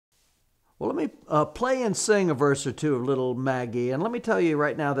Well, let me play and sing a verse or two of Little Maggie. And let me tell you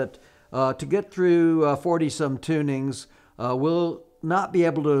right now that to get through 40-some tunings, we'll not be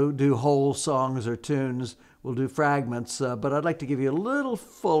able to do whole songs or tunes. We'll do fragments, but I'd like to give you a little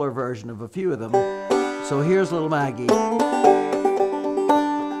fuller version of a few of them. So here's Little Maggie. Well,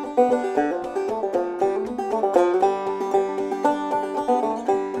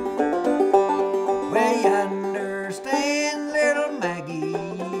 yonder stands little Maggie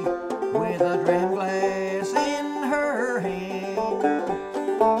with a dress